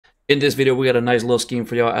In this video, we got a nice little scheme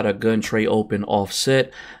for y'all at a gun tray open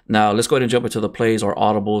offset. Now, let's go ahead and jump into the plays or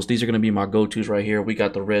audibles. These are going to be my go-tos right here. We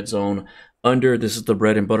got the red zone under. This is the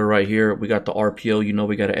bread and butter right here. We got the RPO. You know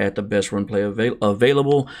we got to add the best run play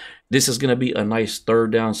available. This is going to be a nice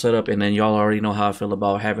third down setup, and then y'all already know how I feel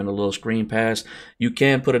about having a little screen pass. You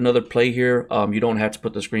can put another play here. You don't have to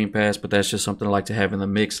put the screen pass, but that's just something I like to have in the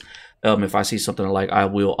mix. If I see something I like, I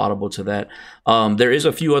will audible to that. There is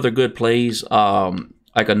a few other good plays.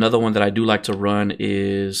 Like another one that I do like to run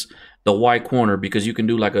is the Y corner, because you can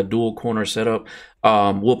do like a dual corner setup.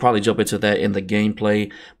 We'll probably jump into that in the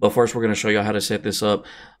gameplay, but first we're going to show you how to set this up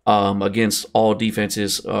against all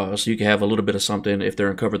defenses, so you can have a little bit of something if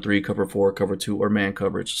they're in cover 3, cover 4, cover 2, or man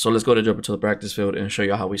coverage. So let's go to jump into the practice field and show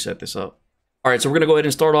you how we set this up. All right, so we're going to go ahead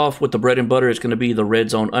and start off with the bread and butter. It's going to be the red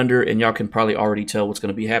zone under, and y'all can probably already tell what's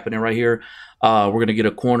going to be happening right here. We're going to get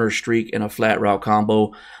a corner, streak, and a flat route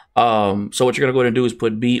combo. So what you're going to go ahead and do is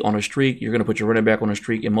put B on a streak. You're going to put your running back on a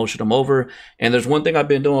streak and motion them over. And there's one thing I've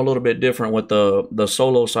been doing a little bit different with the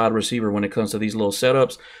solo side receiver when it comes to these little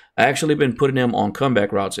setups. I actually been putting them on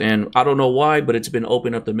comeback routes, and I don't know why, but it's been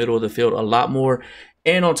opening up the middle of the field a lot more.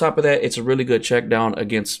 And on top of that, it's a really good check down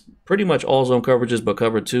against pretty much all zone coverages but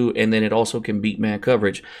cover 2, and then it also can beat man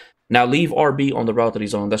coverage. Now leave RB on the route that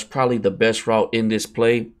he's on. That's probably the best route in this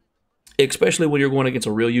play, especially when you're going against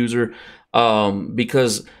a real user,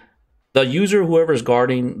 because the user, whoever's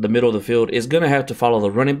guarding the middle of the field, is going to have to follow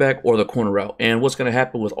the running back or the corner route. And what's going to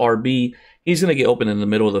happen with RB, he's going to get open in the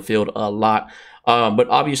middle of the field a lot. But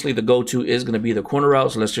obviously the go-to is going to be the corner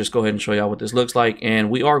route. So let's just go ahead and show y'all what this looks like. And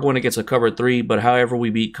we are going against a cover 3, but however we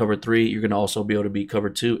beat cover 3, you're going to also be able to beat cover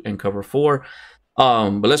 2 and cover 4.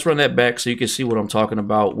 But let's run that back so you can see what I'm talking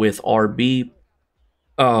about with RB.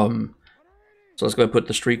 So let's go ahead and put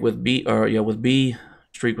the streak with B, with B.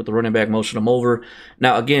 Streak with the running back, motion them over.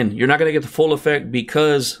 Now again, you're not going to get the full effect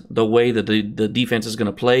because the way that the defense is going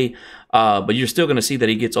to play, but you're still going to see that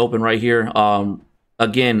he gets open right here.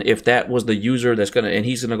 Again, if that was the user that's going to, and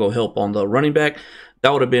he's going to go help on the running back,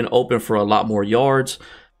 that would have been open for a lot more yards.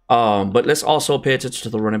 But let's also pay attention to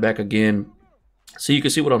the running back again, so you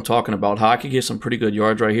can see what I'm talking about, how I could get some pretty good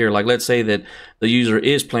yards right here. Like, let's say that the user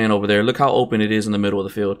is playing over there. Look how open it is in the middle of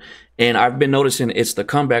the field. And I've been noticing it's the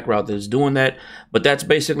comeback route that is doing that. But that's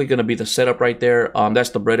basically going to be the setup right there. That's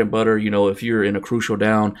the bread and butter. You know, if you're in a crucial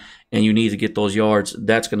down and you need to get those yards,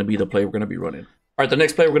 that's going to be the play we're going to be running. All right, the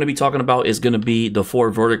next play we're going to be talking about is going to be the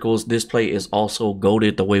 4 verticals. This play is also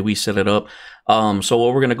goated the way we set it up. So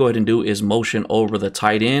what we're going to go ahead and do is motion over the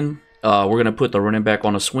tight end. We're going to put the running back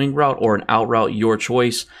on a swing route or an out route, your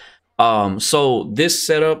choice. So this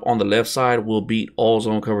setup on the left side will beat all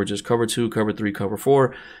zone coverages, cover 2, cover 3, cover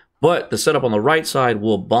 4. But the setup on the right side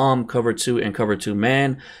will bomb cover 2 and cover 2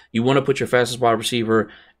 man. You want to put your fastest wide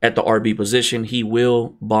receiver at the RB position. He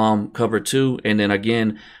will bomb cover 2. And then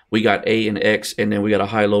again, we got A and X, and then we got a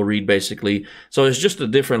high-low read basically. So it's just a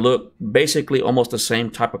different look, basically almost the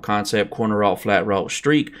same type of concept, corner route, flat route,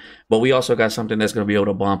 streak. But we also got something that's going to be able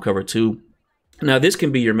to bomb cover 2. Now, this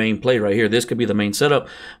can be your main play right here. This could be the main setup.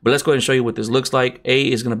 But let's go ahead and show you what this looks like.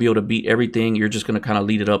 A is going to be able to beat everything. You're just going to kind of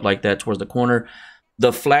lead it up like that towards the corner.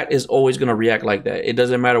 The flat is always going to react like that. It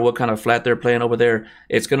doesn't matter what kind of flat they're playing over there.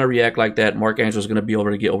 It's going to react like that. Mark Andrews is going to be able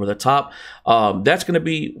to get over the top. That's what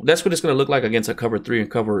it's going to look like against a cover 3 and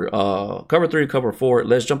cover 3 and cover 4.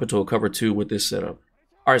 Let's jump into a cover 2 with this setup.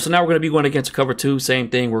 All right, so now we're going to be going against a cover 2. Same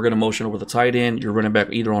thing. We're going to motion over the tight end. You're running back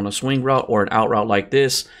either on a swing route or an out route like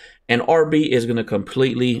this. And RB is going to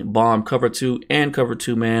completely bomb cover 2 and cover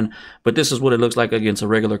 2 man. But this is what it looks like against a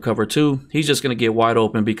regular cover 2. He's just going to get wide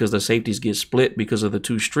open because the safeties get split because of the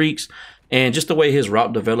 2 streaks. And just the way his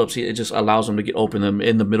route develops, it just allows him to get open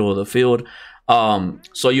in the middle of the field.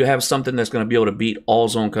 So you have something that's going to be able to beat all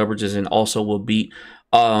zone coverages and also will beat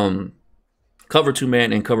cover 2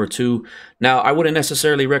 man and cover 2. Now, I wouldn't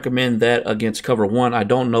necessarily recommend that against cover 1. I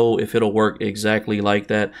don't know if it'll work exactly like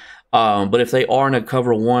that. But if they are in a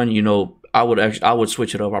cover 1, you know, I would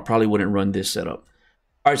switch it up. I probably wouldn't run this setup.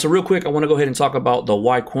 All right, so real quick, I want to go ahead and talk about the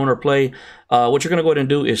Y corner play. What you're going to go ahead and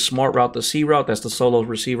do is smart route the C route. That's the solo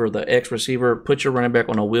receiver, the X receiver. Put your running back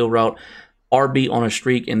on a wheel route, RB on a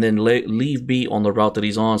streak, and then leave B on the route that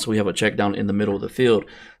he's on, so we have a check down in the middle of the field.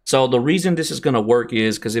 So the reason this is going to work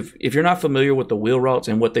is because if you're not familiar with the wheel routes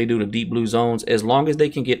and what they do to deep blue zones, as long as they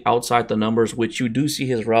can get outside the numbers, which you do see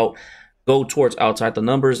his route go towards outside the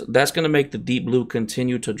numbers, that's going to make the deep blue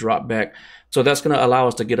continue to drop back. So that's going to allow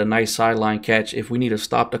us to get a nice sideline catch. If we need to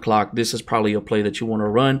stop the clock, this is probably a play that you want to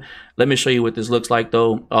run. Let me show you what this looks like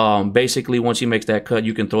though. Basically, once he makes that cut,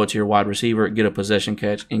 you can throw it to your wide receiver, get a possession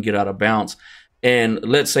catch, and get out of bounds. And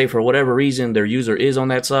let's say for whatever reason their user is on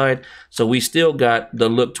that side, so we still got the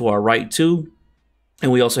look to our right too.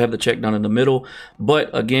 And we also have the check down in the middle. But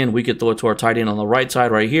again, we could throw it to our tight end on the right side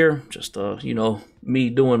right here. Just, you know, me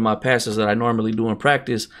doing my passes that I normally do in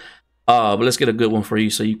practice. But let's get a good one for you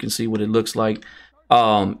so you can see what it looks like.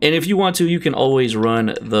 And if you want to, you can always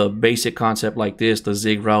run the basic concept like this, the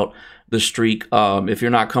zig route, the streak. If you're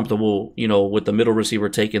not comfortable, you know, with the middle receiver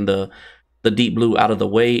taking the deep blue out of the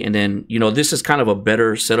way. And then, you know, this is kind of a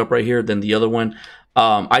better setup right here than the other one.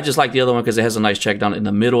 I just like the other one because it has a nice check down in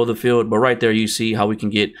the middle of the field. But right there, you see how we can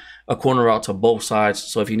get a corner out to both sides.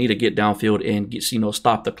 So if you need to get downfield and get, you know,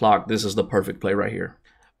 stop the clock, this is the perfect play right here.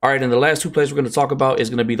 All right, and the last two plays we're going to talk about is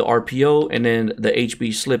going to be the RPO and then the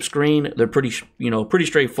HB slip screen. They're pretty, you know, pretty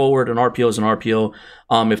straightforward. An RPO is an RPO.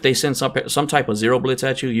 If they send some type of zero blitz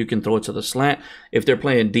at you, you can throw it to the slant. If they're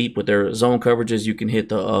playing deep with their zone coverages, you can hit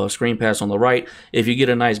the screen pass on the right. If you get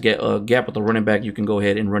a nice gap with the running back, you can go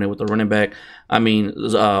ahead and run it with the running back. I mean,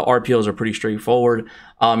 RPOs are pretty straightforward.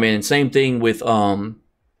 And same thing with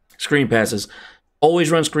screen passes.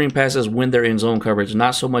 Always run screen passes when they're in zone coverage,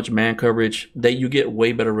 not so much man coverage. That you get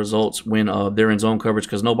way better results when they're in zone coverage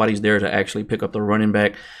because nobody's there to actually pick up the running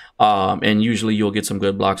back. And usually you'll get some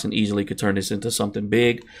good blocks and easily could turn this into something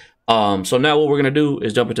big. So now what we're going to do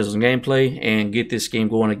is jump into some gameplay and get this game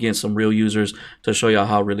going against some real users to show y'all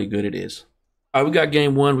how really good it is. All right, we got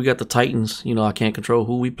game one. We got the Titans. You know, I can't control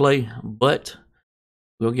who we play, but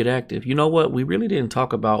we'll get active. You know what? We really didn't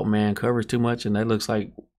talk about man coverage too much, and that looks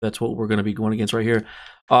like that's what we're going to be going against right here.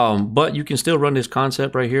 But you can still run this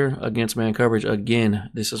concept right here against man coverage. Again,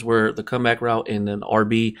 this is where the comeback route and then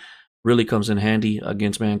RB really comes in handy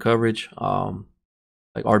against man coverage.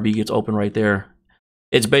 Like RB gets open right there.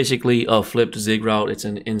 It's basically a flipped zig route. It's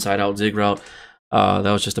an inside out zig route.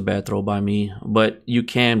 That was just a bad throw by me, but you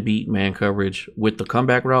can beat man coverage with the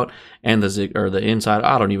comeback route and the zig or the inside.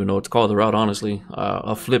 I don't even know what to call the route, honestly.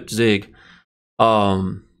 A flipped zig.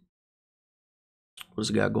 What's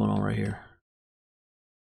it got going on right here?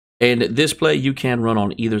 And this play you can run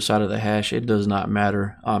on either side of the hash. It does not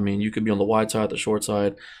matter. I mean, you could be on the wide side, the short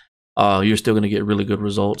side. You're still going to get really good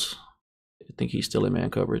results. I think he's still in man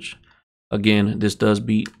coverage. Again, this does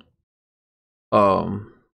beat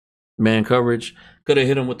man coverage. Could have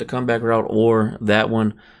hit him with the comeback route or that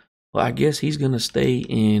one. Well, I guess he's going to stay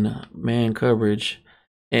in man coverage.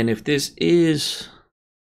 And if this is...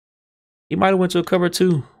 He might have went to a cover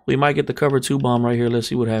two. We might get the cover two bomb right here. Let's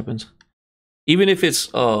see what happens. Even if it's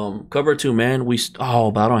cover two man, but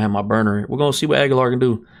I don't have my burner. We're going to see what Aguilar can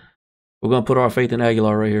do. We're going to put our faith in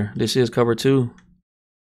Aguilar right here. This is cover two.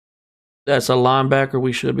 That's a linebacker.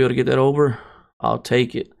 We should be able to get that over. I'll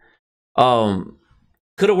take it.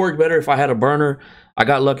 Could have worked better if I had a burner. I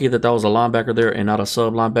got lucky that was a linebacker there and not a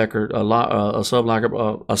sub linebacker.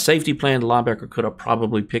 A safety plan, the linebacker could have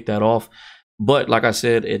probably picked that off. But like I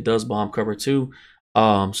said, it does bomb cover two.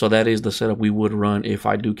 So that is the setup we would run if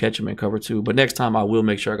I do catch him in cover two. But next time I will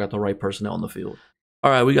make sure I got the right personnel on the field.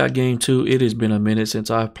 All right, we got game two. It has been a minute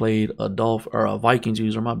since I've played a Vikings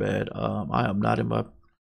user. My bad. I am not in my.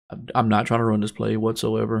 I'm not trying to run this play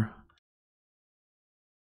whatsoever.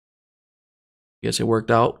 Guess it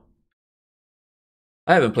worked out.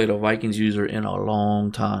 I haven't played a Vikings user in a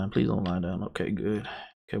long time. Please don't lie down. Okay, good.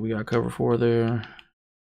 Okay, we got cover four there.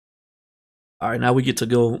 All right, now we get to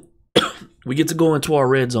go. We get to go into our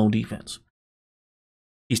red zone defense.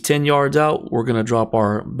 He's 10 yards out. We're gonna drop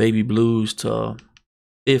our baby blues to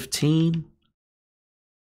 15.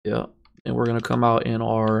 Yeah, and we're gonna come out in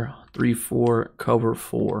our 3-4 cover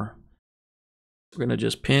 4. We're gonna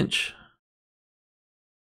just pinch.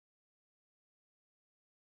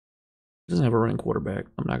 Doesn't have a running quarterback.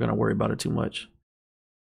 I'm not gonna worry about it too much.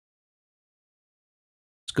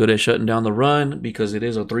 It's good at shutting down the run because it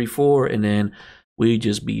is a 3-4, and then we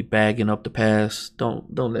just be bagging up the pass. Don't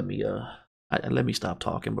let me let me stop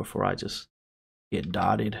talking before I just get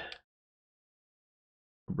dotted.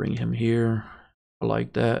 Bring him here. I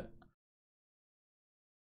like that.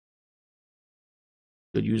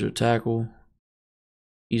 Good user tackle.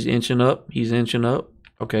 He's inching up. He's inching up.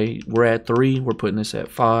 Okay, we're at 3. We're putting this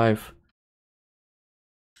at 5.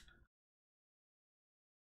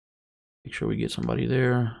 Make sure we get somebody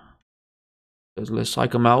there. Let's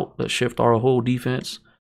psych them out. Let's shift our whole defense.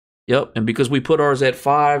 Yep, and because we put ours at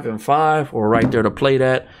 5 and 5, or right there to play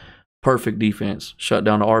that, perfect defense. Shut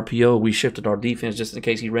down the RPO. We shifted our defense just in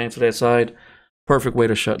case he ran to that side. Perfect way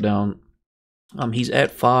to shut down. He's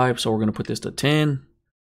at 5, so we're going to put this to 10.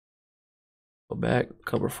 Go back,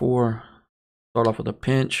 cover 4. Start off with a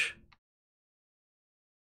pinch.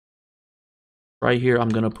 Right here, I'm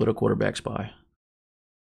going to put a quarterback spy.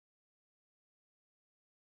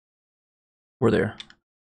 We're there.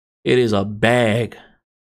 It is a bag.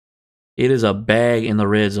 It is a bag in the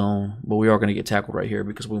red zone, but we are going to get tackled right here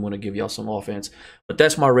because we want to give y'all some offense. But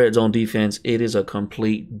that's my red zone defense. It is a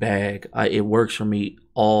complete bag. It works for me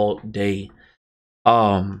all day.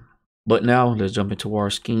 But now let's jump into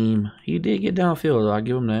our scheme. He did get downfield. I'll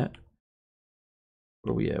give him that.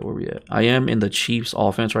 Where we at? Where we at? I am in the Chiefs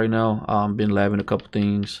offense right now. Been labbing a couple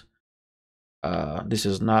things. This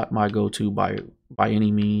is not my go-to by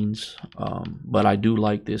any means, but I do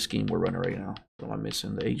like this scheme we're running right now. So I'm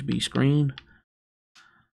missing the HB screen.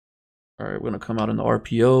 All right, we're gonna come out in the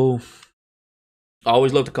RPO. I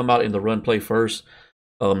always love to come out in the run play first.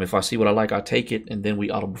 If I see what I like, I take it, and then we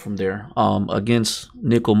audible from there. Against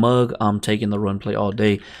nickel mug, I'm taking the run play all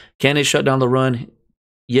day. Can it shut down the run?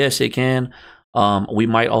 Yes, it can. We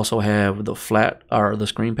might also have the flat or the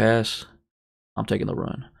screen pass. I'm taking the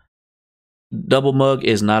run. Double mug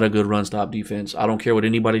is not a good run stop defense. I don't care what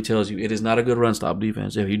anybody tells you. It is not a good run stop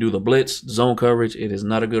defense. If you do the blitz, zone coverage, it is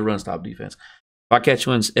not a good run stop defense. If I catch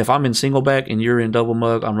you in, if I'm in single back and you're in double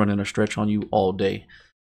mug, I'm running a stretch on you all day.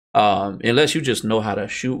 Unless you just know how to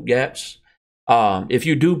shoot gaps. If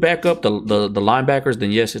you do back up the linebackers,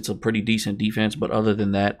 then yes, it's a pretty decent defense. But other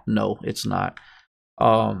than that, no, it's not.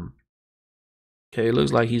 Okay, it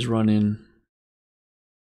looks like he's running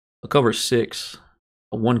a cover 6.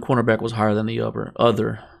 One cornerback was higher than the other.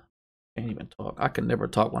 Can't even talk. I can never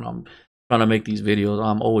talk when I'm trying to make these videos.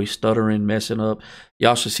 I'm always stuttering, messing up.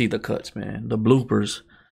 Y'all should see the cuts, man. The bloopers.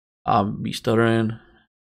 Be stuttering,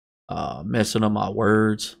 messing up my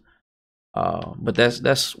words. But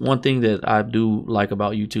that's one thing that I do like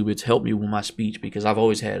about YouTube. It's helped me with my speech because I've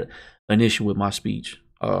always had an issue with my speech.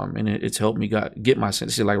 And it's helped me get my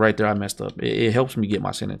sentences. Like right there, I messed up. It helps me get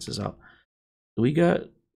my sentences out. We got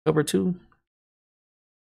cover 2.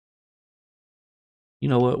 You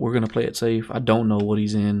know what? We're going to play it safe. I don't know what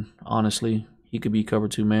he's in, honestly. He could be cover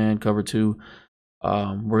 2 man, cover 2.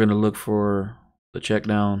 We're going to look for the check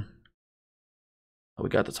down. We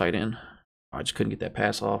got the tight end. I just couldn't get that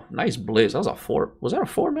pass off. Nice blitz. That was a 4. Was that a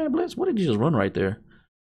 4-man blitz? What did you just run right there?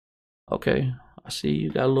 Okay. I see you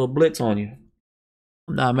got a little blitz on you.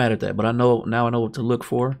 I'm not mad at that, but now I know what to look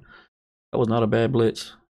for. That was not a bad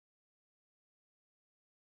blitz.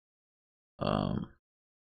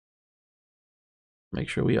 Make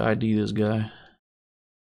sure we ID this guy.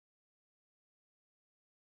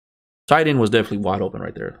 Tight end was definitely wide open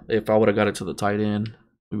right there. If I would have got it to the tight end,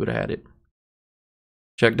 we would have had it.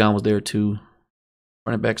 Check down was there too.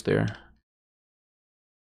 Running back's there.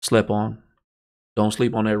 Slept on. Don't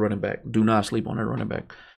sleep on that running back. Do not sleep on that running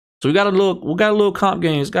back. So we got a little comp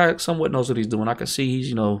game. This guy somewhat knows what he's doing. I can see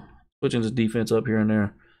he's, switching his defense up here and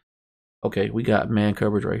there. Okay, we got man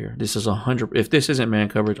coverage right here. This is 100. If this isn't man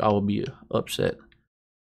coverage, I will be upset.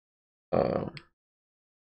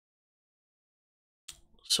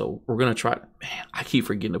 So we're gonna try. Man, I keep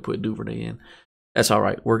forgetting to put Duvernay in. That's all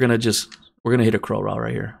right. We're gonna hit a crow route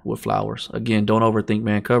right here with Flowers. Again, don't overthink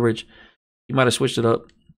man coverage. You might have switched it up.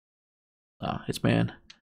 It's man.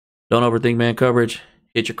 Don't overthink man coverage.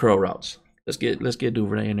 Hit your crow routes. Let's get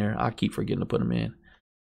Duvernay in there. I keep forgetting to put him in.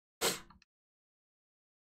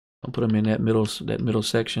 Don't put him in that middle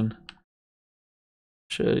section.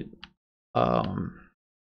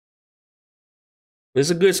 It's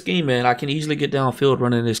a good scheme, man. I can easily get downfield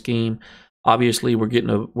running this scheme. Obviously,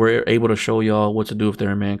 we're able to show y'all what to do if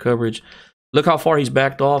they're in man coverage. Look how far he's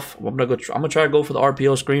backed off. I'm gonna try to go for the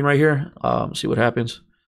RPO screen right here. See what happens.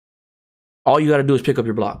 All you got to do is pick up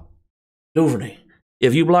your block. Duvernay.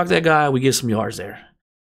 If you block that guy, we get some yards there.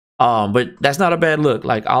 But that's not a bad look.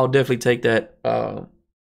 Like, I'll definitely take that.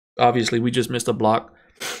 Obviously, we just missed a block.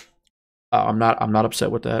 I'm not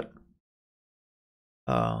upset with that.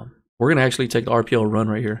 We're gonna actually take the RPO run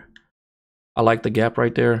right here. I like the gap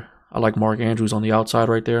right there. I like Mark Andrews on the outside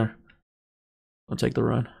right there. I'll take the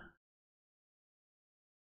run.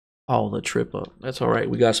 Oh, the trip up. That's all right.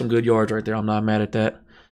 We got some good yards right there. I'm not mad at that.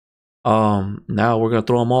 Now we're gonna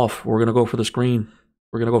throw him off. We're gonna go for the screen.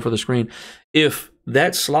 If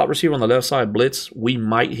that slot receiver on the left side blitz, we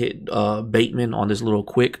might hit Bateman on this little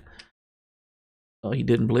quick. He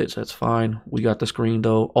didn't blitz. That's fine. We got the screen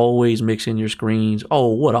though. Always mix in your screens. Oh,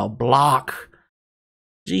 what a block!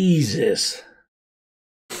 Jesus,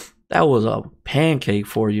 that was a pancake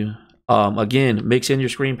for you. Again, mix in your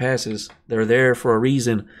screen passes. They're there for a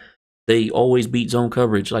reason. They always beat zone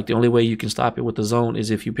coverage. Like, the only way you can stop it with the zone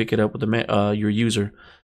is if you pick it up with your user.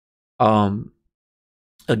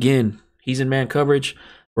 Again, he's in man coverage.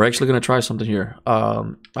 We're actually going to try something here.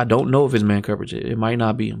 I don't know if it's man coverage. It might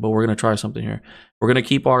not be, but we're going to try something here. We're going to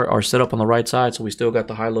keep our setup on the right side, so we still got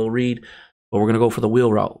the high-low read, but we're going to go for the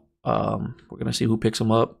wheel route. We're going to see who picks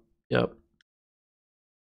him up. Yep.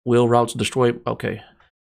 Wheel routes destroy. Okay.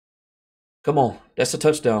 Come on. That's a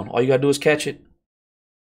touchdown. All you gotta do is catch it.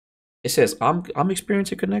 It says I'm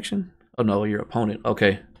experiencing connection. Oh no, your opponent.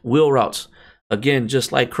 Okay. Wheel routes. Again,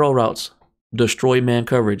 just like crow routes, destroy man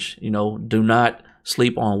coverage. You know, do not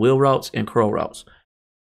sleep on wheel routes and crow routes.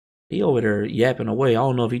 He over there yapping away. I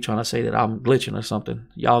don't know if he trying to say that I'm glitching or something.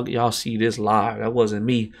 Y'all see this live. That wasn't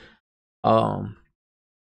me.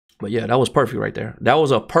 But yeah, that was perfect right there. That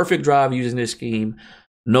was a perfect drive using this scheme.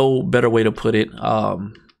 No better way to put it.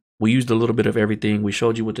 We used a little bit of everything. We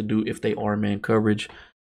showed you what to do if they are man coverage.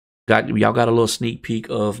 Y'all got a little sneak peek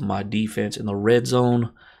of my defense in the red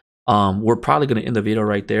zone. We're probably gonna end the video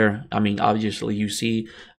right there. I mean, obviously you see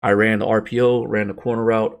I ran the RPO, ran the corner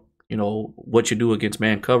route, you know, what you do against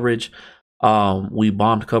man coverage. We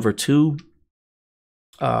bombed cover 2.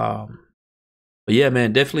 But yeah,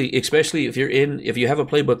 man, definitely, especially if you have a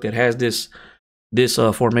playbook that has this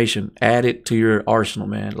formation, add it to your arsenal,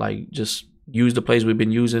 man. Like, just use the plays we've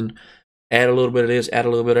been using, add a little bit of this, add a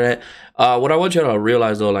little bit of that. What I want you to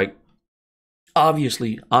realize though, like,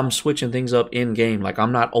 obviously I'm switching things up in game. Like,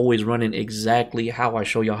 I'm not always running exactly how I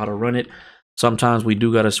show y'all how to run it. Sometimes we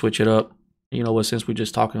do got to switch it up. You know what, since we're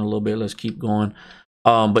just talking a little bit, let's keep going.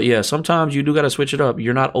 But yeah, sometimes you do got to switch it up.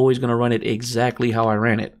 You're not always going to run it exactly how I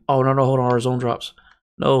ran it. Oh, no, hold on. Our zone drops.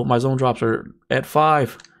 No, my zone drops are at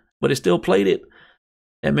 5, but it still played it.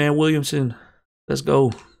 And man, Williamson, let's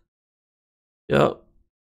go. Yep.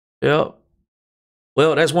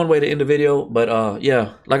 Well, that's one way to end the video. But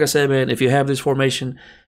yeah, like I said, man, if you have this formation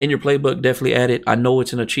in your playbook, definitely add it. I know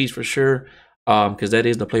it's in a cheese for sure, because that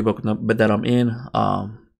is the playbook that I'm in.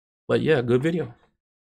 But yeah, good video.